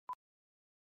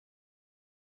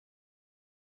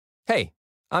Hey,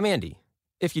 I'm Andy.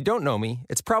 If you don't know me,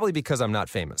 it's probably because I'm not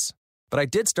famous. But I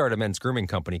did start a men's grooming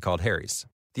company called Harry's.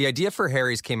 The idea for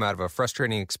Harry's came out of a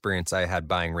frustrating experience I had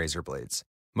buying razor blades.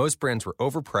 Most brands were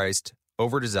overpriced,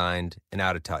 overdesigned, and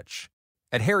out of touch.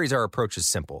 At Harry's, our approach is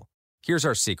simple. Here's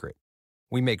our secret.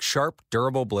 We make sharp,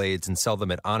 durable blades and sell them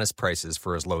at honest prices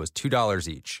for as low as $2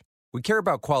 each. We care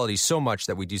about quality so much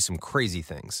that we do some crazy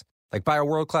things, like buy a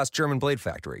world-class German blade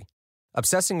factory.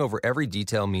 Obsessing over every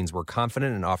detail means we're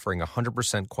confident in offering a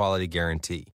 100% quality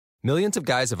guarantee. Millions of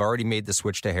guys have already made the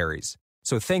switch to Harry's,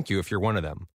 so thank you if you're one of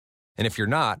them. And if you're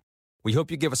not, we hope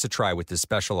you give us a try with this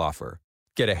special offer.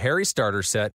 Get a Harry starter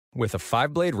set with a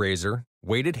 5-blade razor,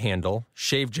 weighted handle,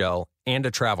 shave gel, and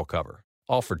a travel cover,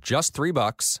 all for just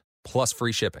 $3 plus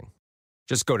free shipping.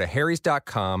 Just go to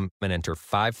harrys.com and enter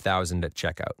 5000 at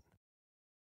checkout.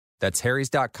 That's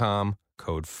harrys.com,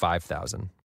 code 5000.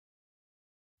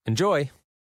 Enjoy.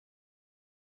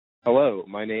 Hello,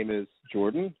 my name is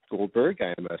Jordan Goldberg.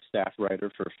 I am a staff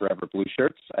writer for Forever Blue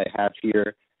Shirts. I have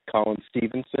here Colin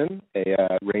Stevenson,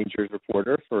 a Rangers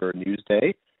reporter for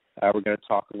Newsday. We're going to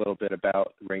talk a little bit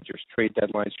about Rangers trade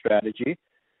deadline strategy.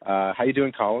 How you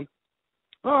doing, Colin?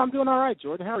 Oh, I'm doing all right,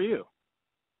 Jordan. How are you?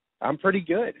 I'm pretty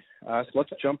good. So let's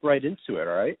jump right into it,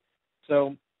 all right?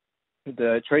 So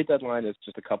the trade deadline is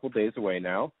just a couple days away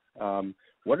now.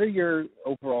 What are your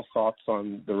overall thoughts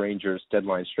on the Rangers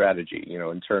deadline strategy,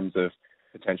 in terms of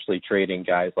potentially trading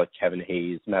guys like Kevin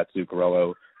Hayes, Matt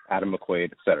Zuccarello, Adam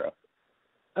McQuaid, et cetera?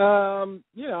 I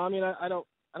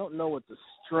don't know what the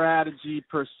strategy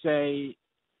per se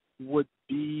would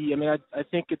be. I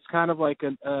think it's kind of like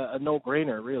a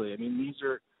no-brainer, really.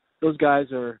 Those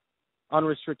guys are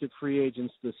unrestricted free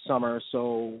agents this summer.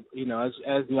 So,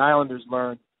 as the Islanders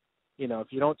learned, if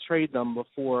you don't trade them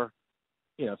before,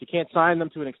 if you can't sign them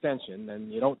to an extension,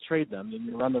 then you don't trade them, then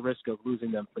you run the risk of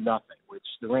losing them for nothing, which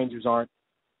the Rangers aren't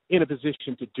in a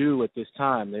position to do at this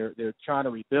time. They're trying to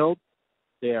rebuild.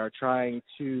 They are trying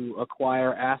to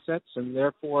acquire assets, and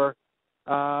therefore,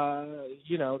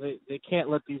 they can't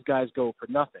let these guys go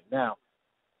for nothing. Now,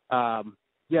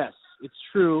 yes, it's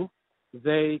true.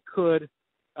 They could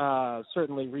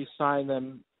certainly re-sign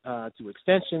them to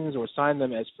extensions or sign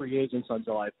them as free agents on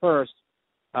July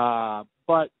 1st.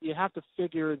 But you have to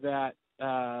figure that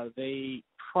they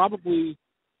probably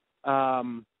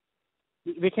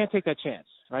they can't take that chance,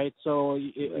 right? So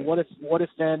what if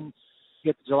then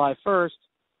you get to July 1st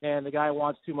and the guy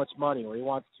wants too much money or he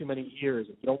wants too many years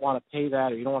and you don't want to pay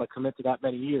that or you don't want to commit to that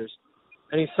many years,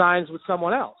 and he signs with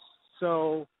someone else.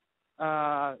 So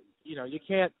you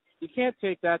can't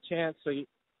take that chance. So you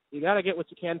got to get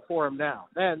what you can for him now.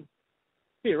 Then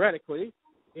theoretically,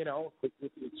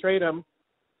 if you trade him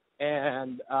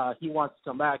and he wants to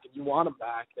come back and you want him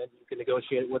back, then you can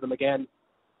negotiate with him again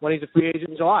when he's a free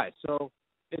agent in July. So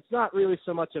it's not really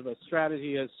so much of a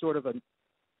strategy as sort of this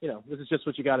is just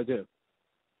what you got to do.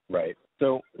 Right.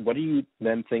 So what do you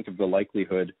then think of the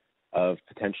likelihood of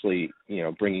potentially,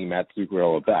 bringing Matt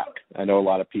Zuccarello back? I know a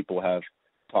lot of people have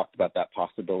talked about that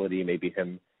possibility, maybe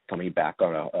him coming back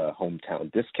on a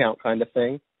hometown discount kind of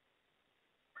thing.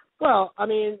 Well, I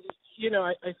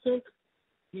think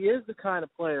he is the kind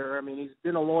of player. He's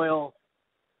been a loyal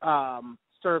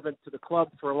servant to the club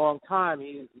for a long time.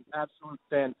 He's an absolute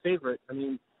fan favorite.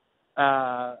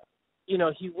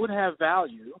 He would have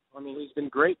value. He's been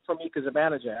great for me because of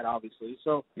Zibanejad, obviously.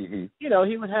 So, he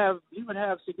would have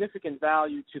significant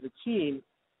value to the team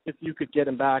if you could get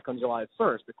him back on July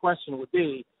 1st. The question would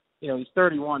be, he's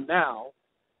 31 now.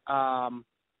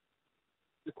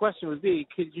 The question would be,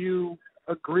 could you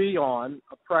agree on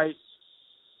a price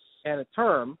and a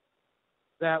term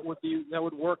that would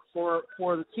work for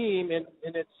the team in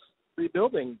its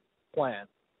rebuilding plan?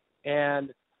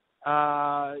 And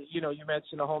you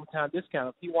mentioned a hometown discount.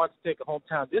 If he wants to take a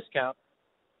hometown discount,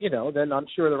 then I'm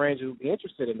sure the Rangers would be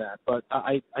interested in that. But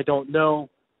I don't know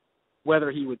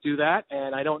whether he would do that,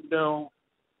 and I don't know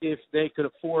if they could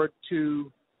afford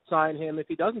to sign him if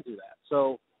he doesn't do that.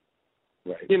 So,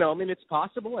 right. It's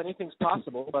possible. Anything's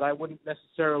possible, but I wouldn't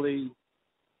necessarily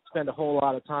spend a whole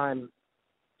lot of time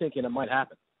thinking it might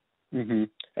happen. Mm-hmm.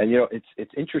 And,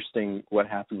 it's interesting what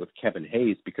happened with Kevin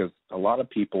Hayes because a lot of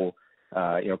people,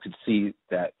 could see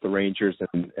that the Rangers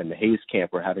and the Hayes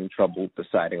camp were having trouble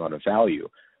deciding on a value.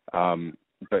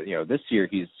 But, this year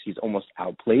he's almost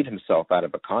outplayed himself out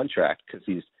of a contract because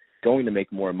he's going to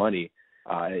make more money.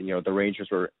 The Rangers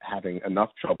were having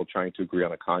enough trouble trying to agree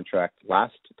on a contract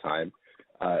last time.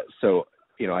 So,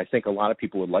 I think a lot of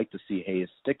people would like to see Hayes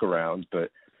stick around, but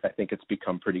I think it's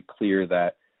become pretty clear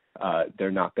that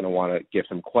they're not going to want to give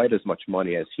him quite as much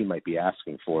money as he might be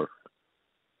asking for.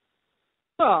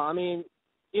 Well,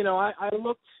 I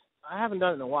looked I haven't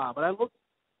done it in a while, but I looked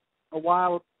a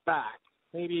while back,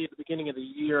 maybe at the beginning of the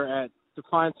year, to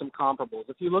find some comparables.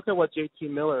 If you look at what JT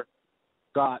Miller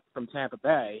got from Tampa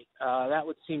Bay, that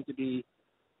would seem to be,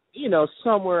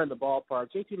 somewhere in the ballpark.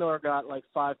 JT Miller got like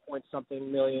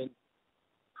 5-point-something million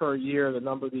per year.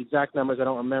 The exact numbers I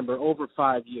don't remember, over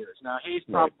 5 years. Now, Hayes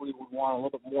probably would want a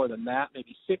little bit more than that,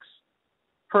 maybe 6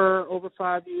 per over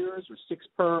 5 years or 6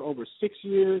 per over 6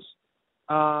 years.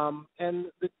 And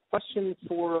the question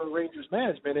for Rangers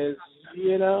management is,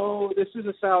 this is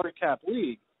a salary cap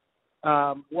league.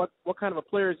 What kind of a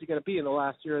player is he going to be in the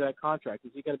last year of that contract?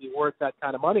 Is he going to be worth that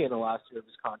kind of money in the last year of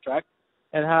his contract?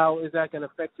 And how is that going to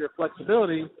affect your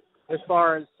flexibility as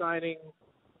far as signing,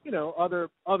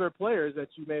 other players that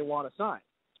you may want to sign?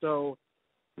 So,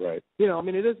 right.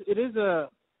 It is a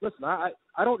listen. I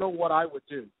don't know what I would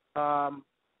do.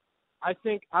 I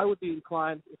think I would be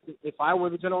inclined, if I were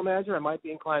the general manager, I might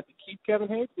be inclined to keep Kevin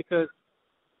Hayes because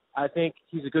I think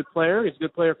he's a good player. He's a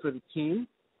good player for the team.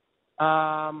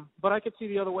 But I could see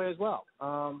the other way as well.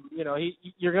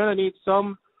 You're going to need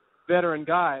some veteran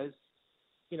guys,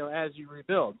 as you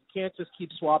rebuild. You can't just keep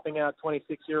swapping out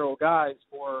 26-year-old guys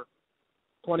for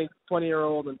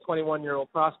 20-year-old and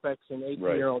 21-year-old prospects and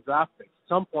 18-year-old draft picks. At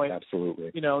some point, absolutely,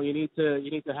 you need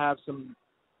to have some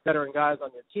veteran guys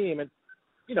on your team. And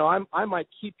I might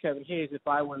keep Kevin Hayes if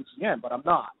I were GM, but I'm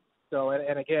not. So,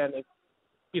 and again,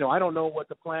 I don't know what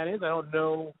the plan is. I don't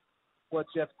know what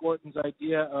Jeff Gorton's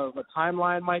idea of a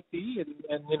timeline might be.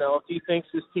 And if he thinks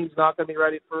this team's not going to be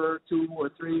ready for 2 or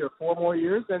 3 or 4 more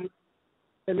years, then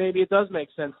maybe it does make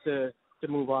sense to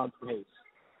move on from Hayes.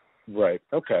 Right.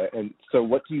 Okay. And so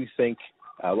what do you think,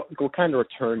 what kind of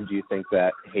return do you think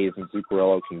that Hayes and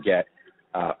Zuccarello can get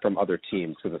from other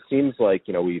teams? Because it seems like,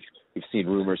 we've seen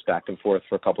rumors back and forth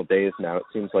for a couple of days now. It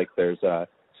seems like there's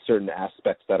certain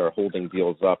aspects that are holding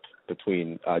deals up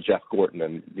between Jeff Gorton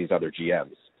and these other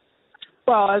GMs.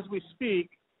 Well, as we speak,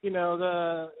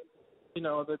 the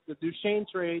Duchesne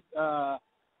trade,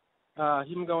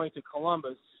 him going to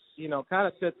Columbus, kind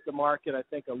of sets the market, I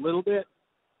think, a little bit.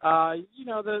 The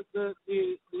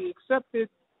accepted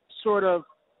sort of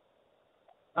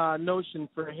notion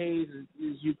for Hayes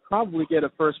is you'd probably get a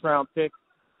first-round pick,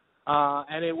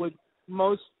 and it would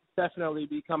most definitely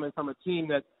be coming from a team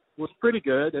that was pretty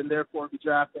good and therefore be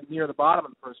drafted near the bottom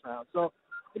of the first round. So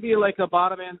it'd be like a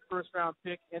bottom-end first-round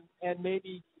pick and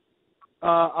maybe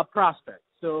a prospect.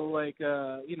 So like,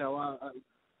 a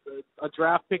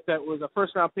draft pick that was a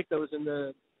first-round pick that was in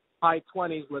the high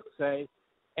 20s, let's say,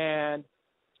 and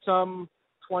some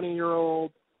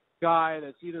 20-year-old guy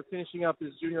that's either finishing up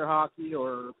his junior hockey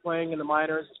or playing in the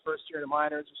minors, his first year in the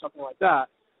minors or something like that,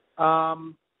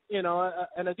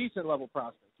 and a decent level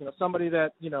prospect, somebody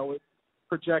that,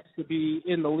 projects to be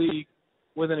in the league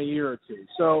within a year or two.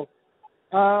 So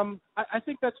I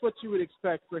think that's what you would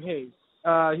expect for Hayes.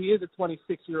 He is a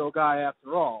 26-year-old guy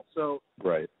after all. So,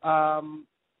 right.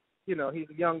 He's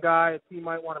a young guy. A team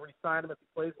might want to re-sign him if he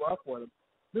plays well for them.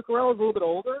 Zuccarello's a little bit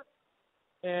older,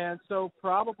 and so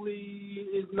probably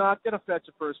is not going to fetch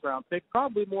a first-round pick,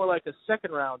 probably more like a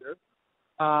second-rounder,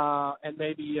 and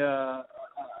maybe a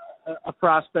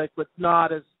prospect, but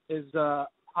not as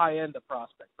high-end a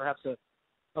prospect, perhaps a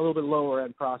little bit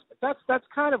lower-end prospect. That's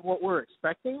kind of what we're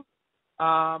expecting.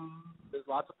 There's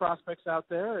lots of prospects out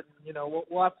there, and,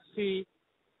 we'll have to see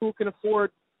who can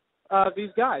afford these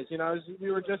guys. The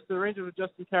Rangers were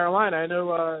just in Carolina. I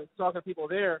know talking to people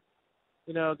there,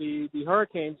 the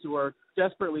Hurricanes, who are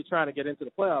desperately trying to get into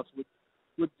the playoffs,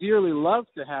 would dearly love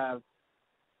to have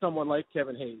someone like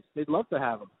Kevin Hayes. They'd love to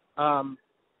have him.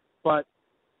 But,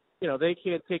 they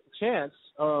can't take the chance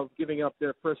of giving up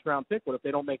their first-round pick if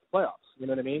they don't make the playoffs. You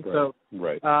know what I mean? Right. So,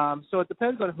 right. So it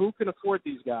depends on who can afford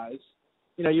these guys.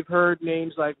 You've heard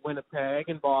names like Winnipeg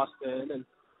and Boston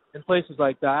and places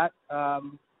like that.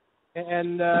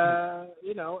 And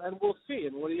we'll see.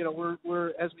 And we're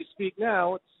as we speak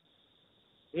now,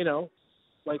 it's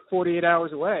like 48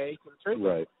 hours away from trade.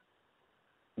 Right.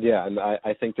 Yeah, and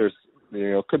I think there's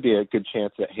could be a good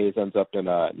chance that Hayes ends up in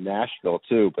Nashville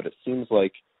too. But it seems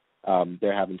like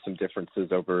they're having some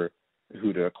differences over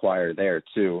who to acquire there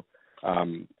too.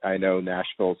 I know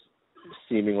Nashville's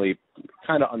seemingly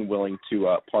kind of unwilling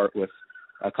to part with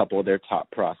a couple of their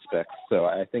top prospects. So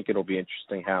I think it'll be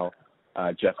interesting how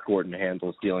Jeff Gorton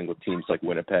handles dealing with teams like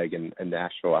Winnipeg and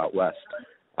Nashville out west.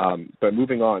 But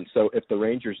moving on, so if the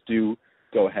Rangers do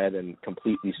go ahead and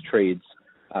complete these trades,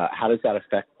 how does that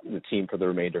affect the team for the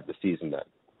remainder of the season then?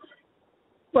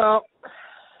 Well,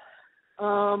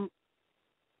 I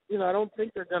don't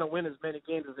think they're going to win as many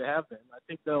games as they have been. I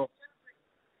think they'll,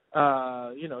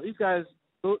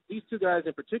 these two guys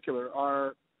in particular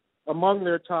are among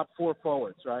their top 4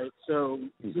 forwards, right? So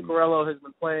Zuccarello has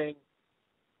been playing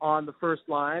on the first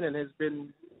line and has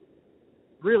been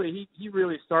really he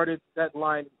really started that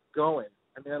line going.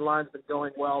 I mean, that line's been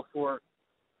going well for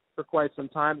quite some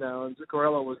time now, and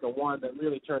Zuccarello was the one that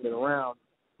really turned it around,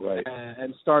 right,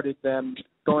 and started them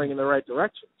going in the right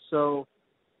direction. So,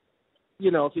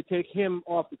 if you take him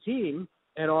off the team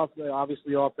and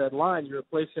obviously off that line, you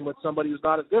replace him with somebody who's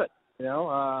not as good,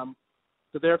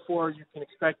 So therefore, you can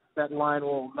expect that line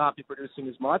will not be producing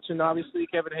as much. And obviously,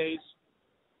 Kevin Hayes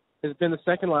has been the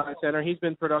second line center. He's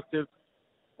been productive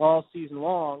all season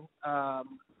long.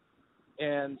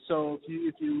 And so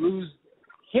if you lose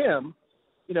him,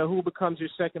 who becomes your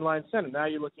second line center? Now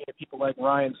you're looking at people like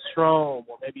Ryan Strome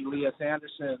or maybe Elias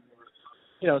Anderson,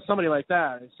 or, somebody like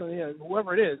that. And so,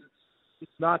 whoever it is,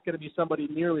 it's not going to be somebody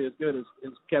nearly as good as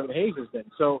Kevin Hayes has been.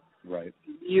 So right,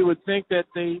 you would think that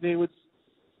they would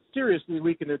seriously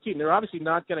weaken their team. They're obviously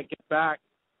not going to get back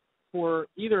for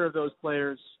either of those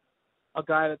players a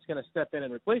guy that's going to step in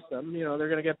and replace them. They're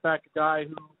going to get back a guy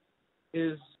who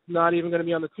is not even going to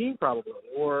be on the team probably,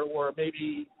 or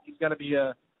maybe he's going to be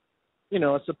a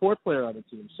support player on the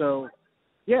team. So,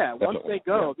 once they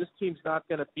go, this team's not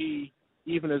going to be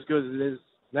even as good as it is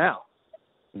now.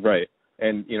 Right.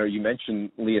 And, you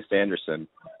mentioned Elias Anderson.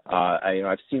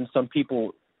 I've seen some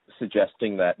people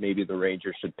suggesting that maybe the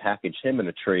Rangers should package him in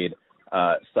a trade,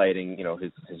 citing,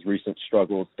 his recent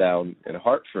struggles down in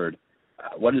Hartford.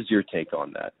 What is your take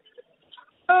on that?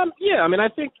 I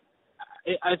think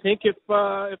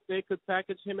if they could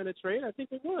package him in a trade, I think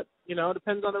they would. It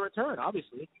depends on the return,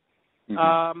 obviously.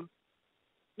 Mm-hmm.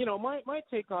 My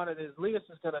take on it is Elias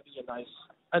is going to be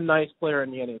a nice player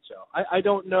in the NHL. I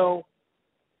don't know.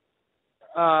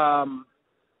 I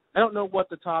don't know what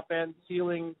the top end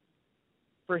ceiling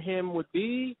for him would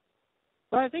be,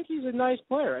 but I think he's a nice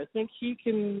player. I think he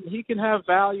can have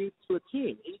value to a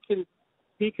team.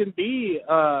 He can be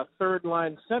a third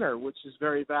line center, which is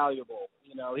very valuable.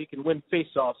 He can win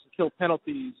faceoffs and kill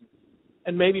penalties,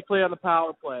 and maybe play on the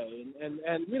power play, and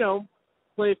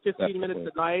play 15 Definitely.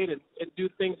 minutes a night and do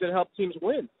things that help teams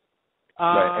win.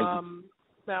 Right.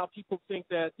 Now people think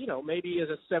that maybe as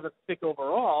a 7th pick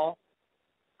overall,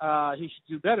 he should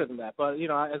do better than that. But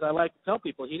as I like to tell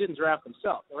people, he didn't draft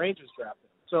himself. The Rangers drafted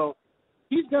him, so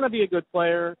he's going to be a good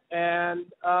player. And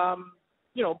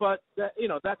but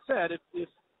that said, if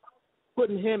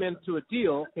putting him into a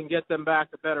deal can get them back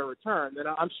a better return, then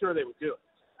I'm sure they would do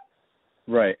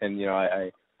it. Right. And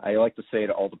I like to say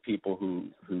to all the people who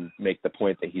make the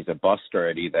point that he's a bust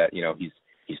already, that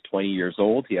he's 20 years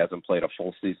old, he hasn't played a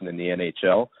full season in the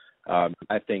NHL.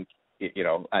 I think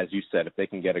as you said, if they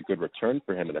can get a good return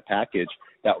for him in a package,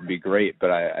 that would be great.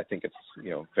 But I think it's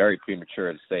very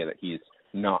premature to say that he's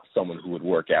not someone who would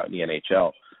work out in the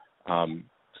NHL.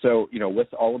 So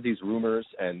with all of these rumors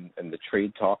and the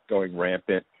trade talk going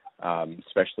rampant,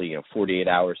 especially 48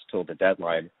 hours till the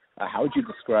deadline, how would you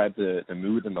describe the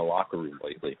mood in the locker room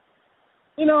lately?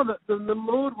 The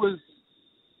mood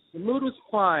was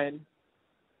fine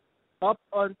up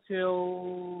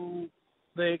until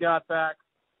they got back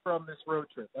from this road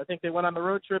trip. I think they went on the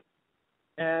road trip,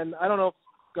 and I don't know if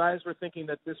guys were thinking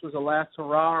that this was a last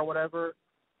hurrah or whatever.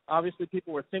 Obviously,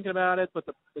 people were thinking about it, but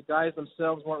the guys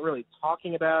themselves weren't really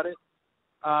talking about it.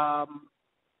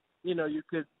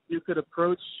 You could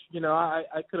approach,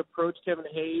 I could approach Kevin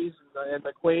Hayes and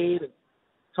McQuaid and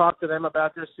talk to them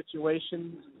about their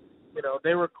situations.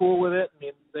 They were cool with it. I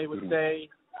mean, they would say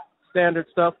standard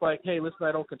stuff like, "Hey, listen,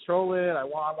 I don't control it. I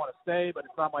want to stay, but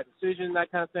it's not my decision,"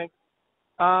 that kind of thing.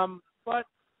 But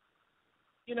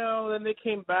then they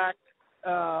came back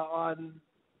on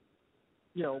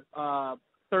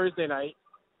Thursday night,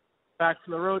 back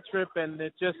from the road trip, and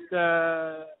it just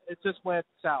went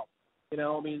south.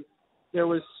 There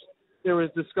was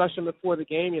discussion before the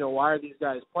game. Why are these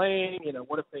guys playing?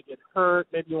 What if they get hurt?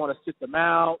 Maybe you want to sit them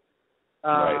out.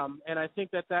 Right. And I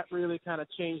think that really kind of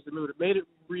changed the mood. It made it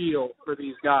real for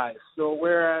these guys. So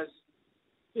whereas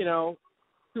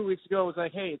 2 weeks ago it was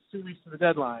like, hey, it's 2 weeks to the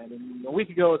deadline, and a week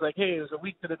ago it was like, hey, it was a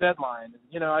week to the deadline.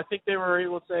 And, I think they were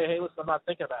able to say, hey, listen, I'm not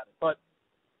thinking about it. But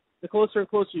the closer and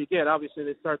closer you get, obviously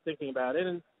they start thinking about it.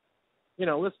 And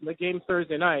listen, the game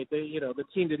Thursday night, the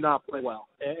team did not play well,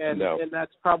 and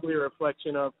that's probably a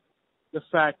reflection of the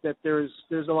fact that there's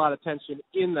a lot of tension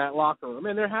in that locker room,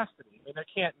 and there has to be. I mean, there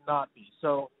can't not be.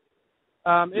 So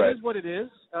it is what it is.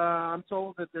 I'm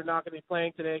told that they're not going to be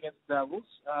playing today against the Devils.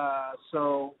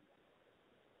 So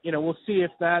we'll see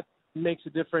if that makes a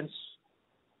difference,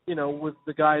 with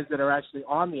the guys that are actually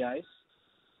on the ice.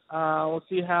 We'll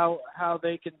see how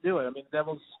they can do it. I mean,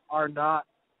 Devils are not,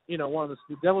 the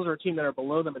Devils are a team that are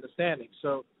below them in the standings.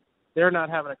 So they're not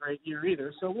having a great year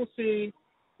either. So we'll see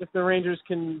if the Rangers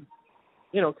can,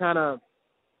 kind of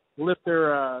lift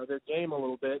their game a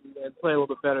little bit and play a little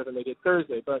bit better than they did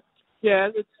Thursday. But yeah,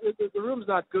 the room's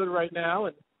not good right now,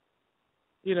 and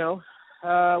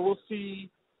we'll see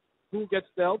who gets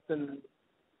dealt and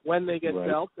when they get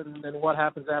dealt, and what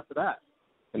happens after that.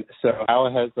 And so how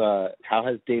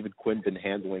has David Quinn been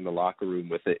handling the locker room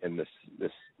with it in this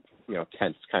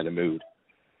tense kind of mood?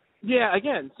 Yeah,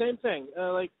 again, same thing.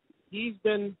 He's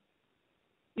been,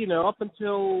 up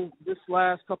until this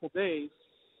last couple days,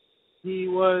 he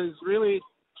was really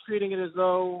treating it as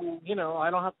though,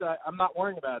 I'm not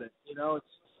worrying about it. It's,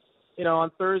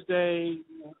 on Thursday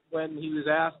when he was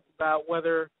asked about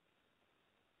whether,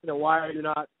 why are you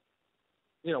not,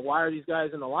 why are these guys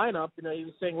in the lineup? He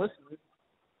was saying, listen,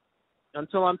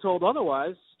 until I'm told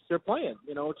otherwise, they're playing,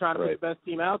 we're trying to be the best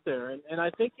team out there. And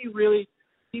I think he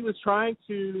was trying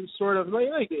to sort of,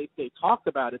 they talked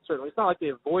about it, certainly. It's not like they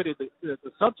avoided the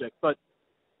subject, but,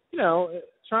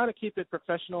 trying to keep it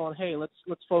professional and, hey,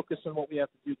 let's focus on what we have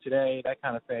to do today, that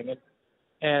kind of thing.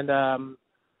 And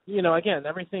again,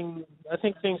 I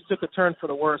think things took a turn for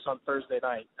the worse on Thursday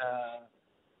night.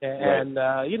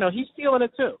 He's feeling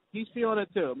it too.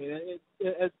 I mean,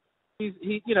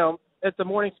 he at the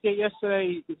morning skate yesterday,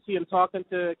 you could see him talking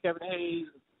to Kevin Hayes,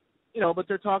 but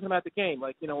they're talking about the game.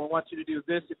 Like, we want you to do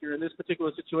this if you're in this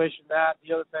particular situation, that,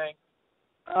 the other thing.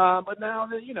 But now,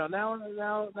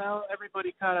 now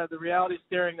everybody kind of, the reality is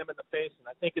staring them in the face, and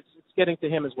I think it's getting to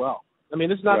him as well. I mean,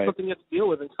 this is not something you have to deal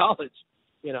with in college,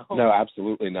 No,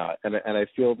 absolutely not. And I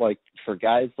feel like for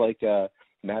guys like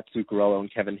Matt Zuccarello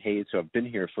and Kevin Hayes, who have been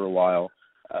here for a while,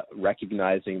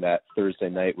 recognizing that Thursday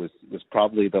night was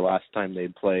probably the last time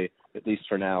they'd play, at least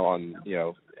for now, on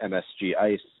MSG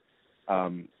ice.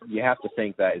 You have to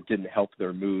think that it didn't help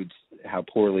their moods how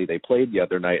poorly they played the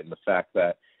other night, and the fact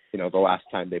that the last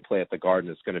time they play at the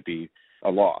Garden is going to be a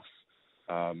loss.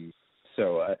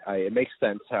 So it makes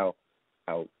sense how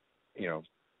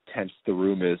tense the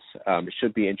room is. It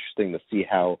should be interesting to see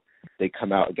how they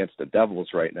come out against the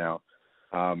Devils right now.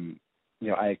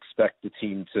 I expect the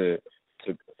team to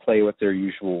play with their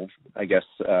usual, I guess,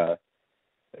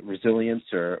 resilience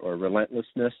or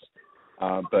relentlessness.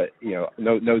 But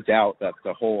no doubt that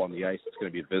the hole on the ice is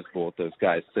going to be visible with those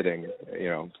guys sitting,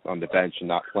 on the bench and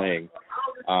not playing.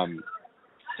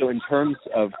 So in terms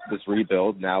of this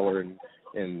rebuild, now we're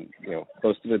in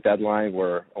close to the deadline.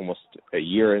 We're almost a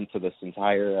year into this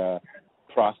entire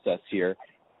process here.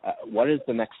 What is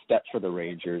the next step for the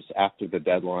Rangers after the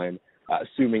deadline,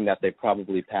 assuming that they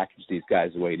probably package these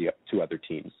guys away to other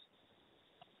teams?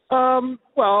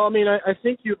 Well, I mean, I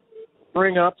think you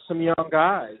bring up some young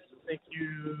guys. I think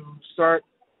you start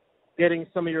getting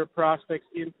some of your prospects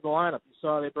into the lineup. You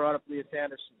saw they brought up Elias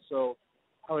Anderson, so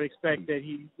I would expect that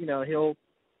he'll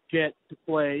get to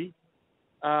play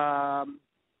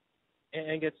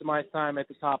and get some ice time at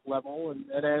the top level, and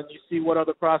then you see what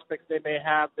other prospects they may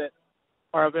have that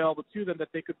are available to them that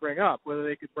they could bring up, whether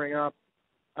they could bring up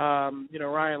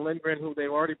Ryan Lindgren, who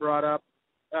they've already brought up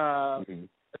at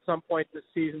some point this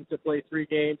season to play 3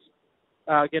 games,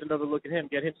 get another look at him,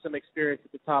 get him some experience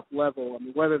at the top level. I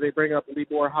mean, whether they bring up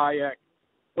Libor Hayek,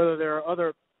 whether there are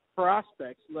other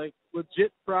prospects, like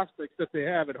legit prospects that they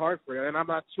have at Hartford, and I'm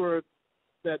not sure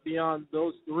that beyond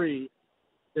those 3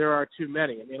 there are too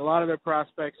many. I mean, a lot of their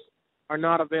prospects are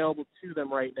not available to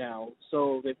them right now.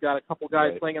 So they've got a couple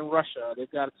guys playing in Russia.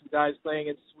 They've got some guys playing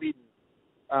in Sweden.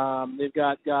 They've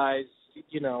got guys,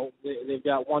 they've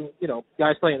got one,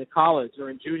 guys playing in college or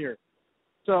in junior.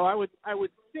 So I would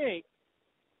think,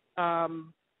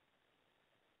 from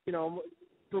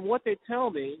what they tell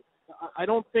me, I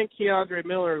don't think Keandre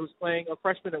Miller, who's playing a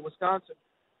freshman at Wisconsin,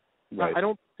 I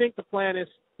don't think the plan is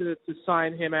to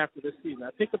sign him after this season. I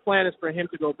think the plan is for him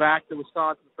to go back to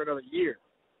Wisconsin for another year.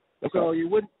 Okay. So you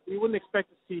wouldn't expect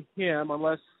to see him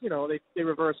unless they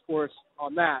reverse course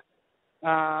on that.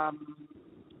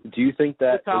 Do you think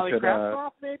that Vitaly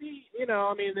Kravtsov maybe?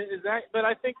 Is that? But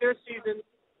I think their season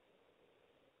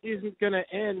isn't going to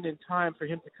end in time for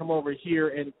him to come over here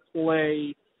and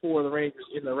play for the Rangers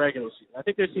in the regular season. I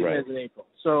think their season ends in April.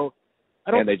 So I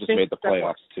don't. And they just made the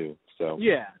playoffs too. So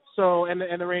yeah. So and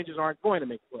the Rangers aren't going to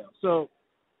make the playoffs. So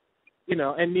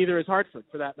and neither is Hartford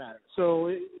for that matter. So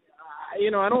I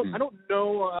don't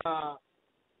know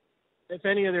if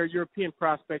any of their European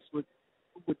prospects would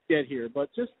get here, but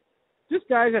just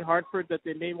guys at Hartford that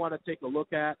they may want to take a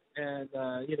look at, and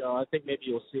I think maybe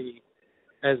you'll see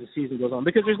as the season goes on,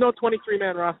 because there's no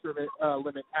 23-man roster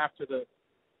limit after the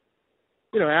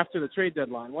trade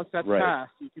deadline. Once that's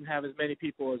passed, you can have as many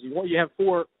people as you want. You have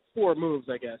four moves,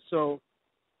 I guess. So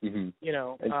you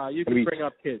can bring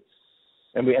up kids.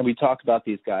 And we talk about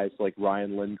these guys like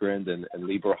Ryan Lindgren and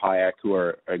Libor Hayek, who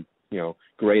are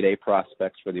grade A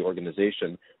prospects for the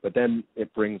organization. But then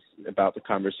it brings about the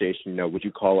conversation, would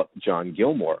you call up John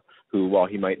Gilmore, who, while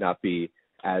he might not be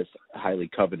as highly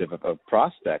coveted of a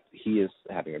prospect, he is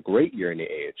having a great year in the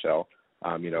AHL.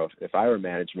 If I were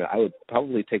management, I would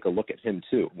probably take a look at him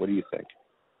too. What do you think?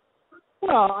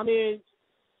 Well, I mean,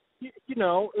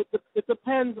 it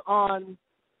depends on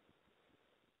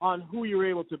who you're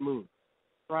able to move,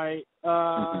 right?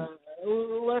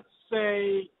 Let's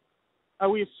say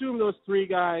we assume those three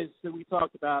guys that we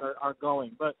talked about are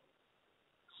going, but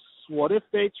what if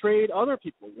they trade other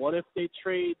people? What if they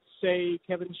trade, say,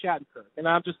 Kevin Shattenkirk? And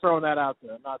I'm just throwing that out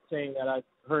there. I'm not saying that I've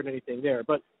heard anything there,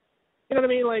 but you know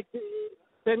what I mean? Like,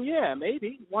 then yeah,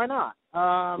 maybe. Why not?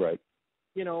 Right.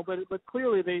 But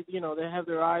clearly they have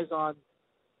their eyes on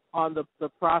the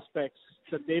prospects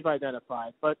that they've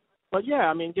identified. But yeah,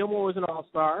 I mean, Gilmore was an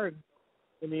all-star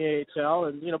in the AHL,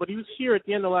 and but he was here at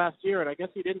the end of last year, and I guess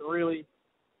he didn't really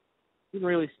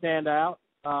stand out.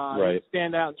 Right. He didn't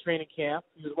stand out in training camp.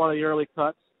 He was one of the early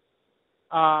cuts.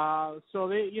 So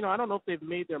they, I don't know if they've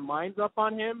made their minds up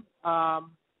on him. I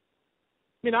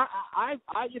mean, I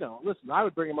listen, I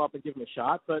would bring him up and give him a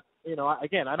shot, but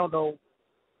again, I don't know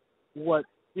what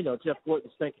Jeff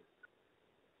Gorton's thinking.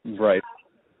 Right.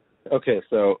 Okay,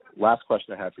 so last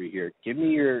question I have for you here. Give me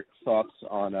your thoughts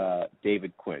on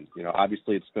David Quinn.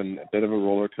 Obviously it's been a bit of a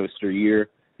roller coaster year.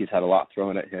 He's had a lot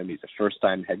thrown at him. He's a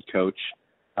first-time head coach.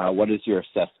 What is your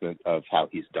assessment of how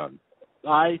he's done?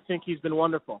 I think he's been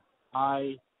wonderful.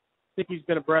 I think he's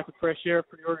been a breath of fresh air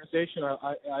for the organization.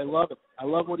 I love it. I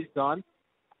love what he's done.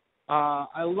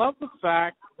 I love the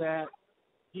fact that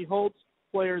he holds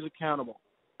players accountable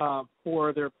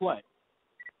for their play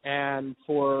and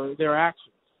for their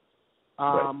actions.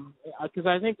 Because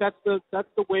I think that's the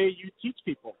way you teach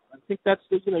people. I think that's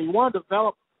you want to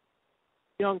develop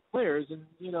young players, and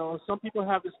some people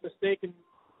have this mistaken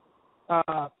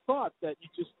thought that you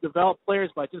just develop players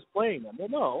by just playing them. Well,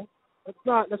 no, that's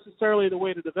not necessarily the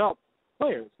way to develop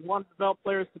players. You want to develop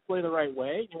players to play the right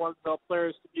way. You want to develop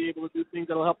players to be able to do things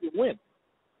that will help you win.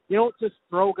 You don't just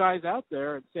throw guys out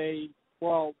there and say,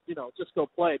 well, just go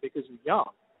play because you're young.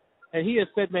 And he has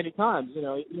said many times,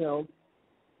 you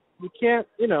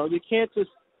can't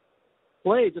just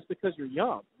play just because you're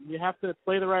young. You have to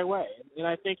play the right way. And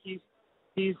I think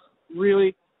he's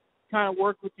really kind of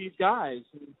worked with these guys.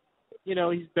 And,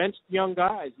 he's benched young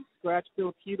guys. He scratched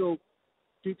Bill Keetle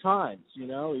 2 times.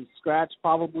 He scratched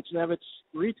Pavel Buchnevich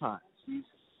 3 times. He's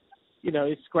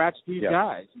scratched these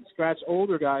guys. He scratched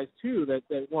older guys too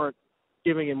that weren't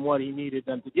giving him what he needed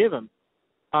them to give him.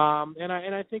 And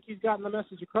I think he's gotten the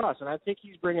message across, and I think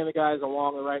he's bringing the guys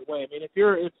along the right way. I mean,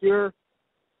 the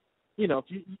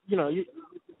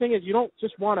thing is, you don't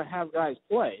just want to have guys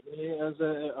play. I mean, as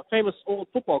a famous old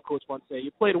football coach once said,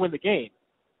 you play to win the game.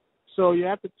 So you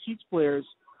have to teach players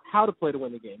how to play to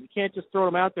win the game. You can't just throw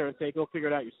them out there and say, go figure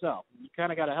it out yourself. You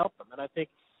kind of got to help them, and I think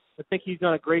he's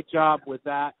done a great job with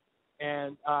that.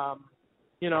 And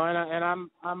I'm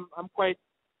quite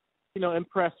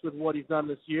impressed with what he's done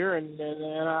this year, and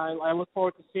I look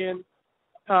forward to seeing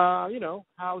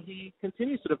how he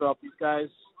continues to develop these guys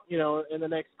in the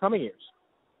next coming years.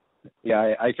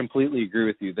 Yeah, I completely agree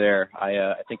with you there.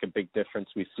 I think a big difference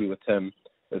we see with him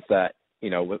is that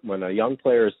when a young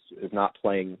player is not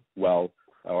playing well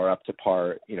or up to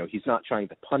par, he's not trying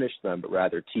to punish them but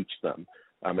rather teach them.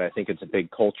 And I think it's a big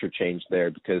culture change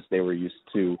there because they were used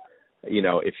to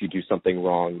if you do something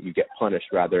wrong, you get punished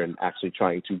rather than actually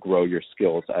trying to grow your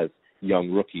skills as young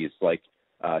rookies, like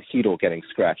Heedle getting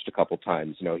scratched a couple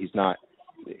times. He's not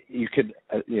 – you could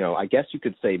I guess you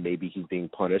could say maybe he's being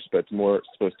punished, but it's more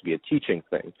supposed to be a teaching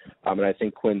thing. And I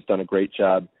think Quinn's done a great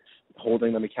job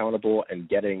holding them accountable and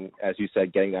getting, as you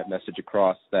said, getting that message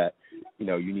across that,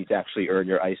 you need to actually earn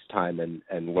your ice time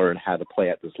and learn how to play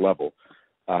at this level.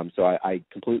 So I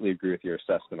completely agree with your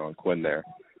assessment on Quinn there.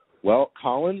 Well,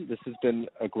 Colin, this has been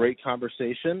a great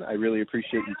conversation. I really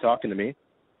appreciate you talking to me.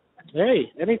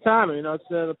 Hey, anytime. It's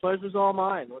the pleasure's all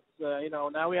mine.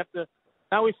 Now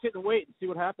we sit and wait and see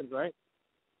what happens, right?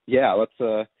 Yeah, let's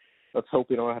hope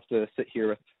we don't have to sit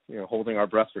here, holding our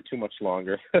breath for too much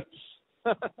longer.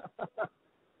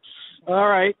 All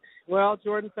right. Well,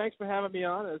 Jordan, thanks for having me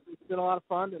on. It's been a lot of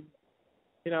fun,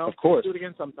 and of course, we'll do it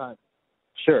again sometime.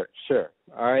 Sure.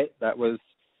 All right, that was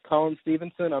Colin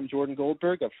Stevenson. I'm Jordan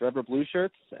Goldberg of Forever Blue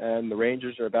Shirts, and the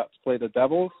Rangers are about to play the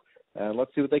Devils, and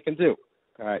let's see what they can do.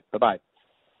 All right, bye-bye.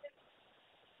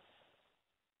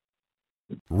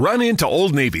 Run into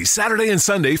Old Navy Saturday and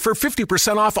Sunday for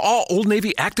 50% off all Old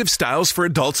Navy active styles for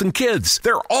adults and kids.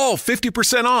 They're all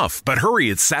 50% off. But hurry,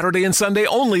 it's Saturday and Sunday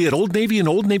only at Old Navy and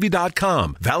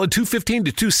OldNavy.com. Valid 2/15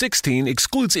 to 2/16,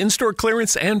 excludes in-store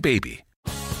clearance and baby.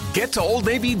 Get to Old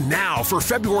Navy now for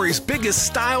February's biggest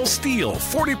style steal.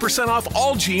 40% off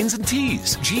all jeans and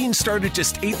tees. Jeans start at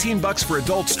just $18 for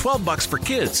adults, $12 for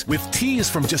kids. With tees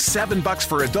from just $7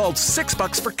 for adults,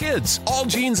 $6 for kids. All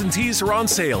jeans and tees are on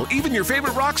sale, even your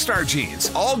favorite Rockstar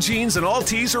jeans. All jeans and all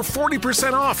tees are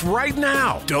 40% off right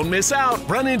now. Don't miss out.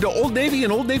 Run into Old Navy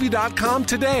and OldNavy.com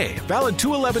today. Valid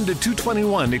 2/11 to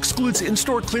 2/21. Excludes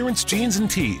in-store clearance jeans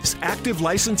and tees. Active,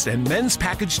 licensed, and men's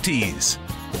package tees.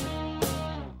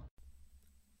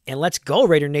 And let's go,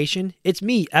 Raider Nation. It's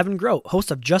me, Evan Grote,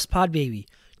 host of Just Pod Baby.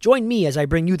 Join me as I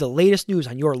bring you the latest news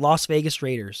on your Las Vegas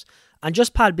Raiders. On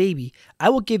Just Pod Baby, I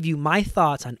will give you my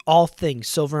thoughts on all things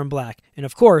silver and black. And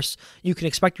of course, you can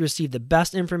expect to receive the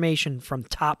best information from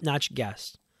top-notch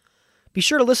guests. Be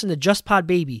sure to listen to Just Pod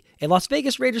Baby, a Las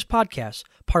Vegas Raiders podcast,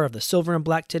 part of the Silver and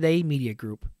Black Today media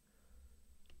group.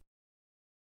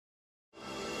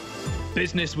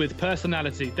 Business with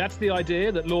personality. That's the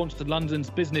idea that launched London's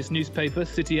business newspaper,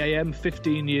 City AM,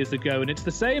 15 years ago. And it's the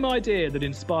same idea that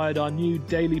inspired our new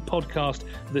daily podcast,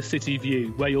 The City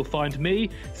View, where you'll find me,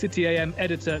 City AM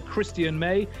editor Christian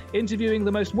May, interviewing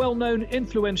the most well-known,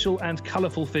 influential and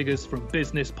colourful figures from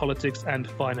business, politics and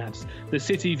finance. The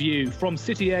City View from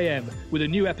City AM, with a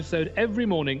new episode every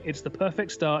morning. It's the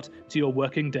perfect start to your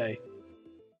working day.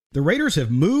 The Raiders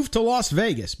have moved to Las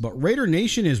Vegas, but Raider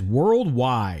Nation is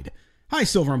worldwide. Hi,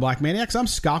 Silver and Black Maniacs. I'm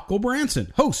Scott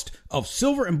Gulbranson, host of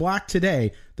Silver and Black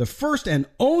Today, the first and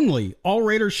only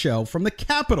all-Raiders show from the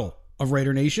capital of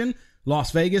Raider Nation,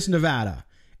 Las Vegas, Nevada.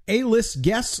 A-list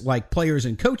guests like players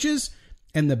and coaches,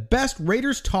 and the best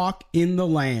Raiders talk in the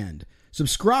land.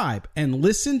 Subscribe and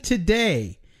listen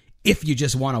today if you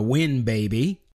just want to win, baby.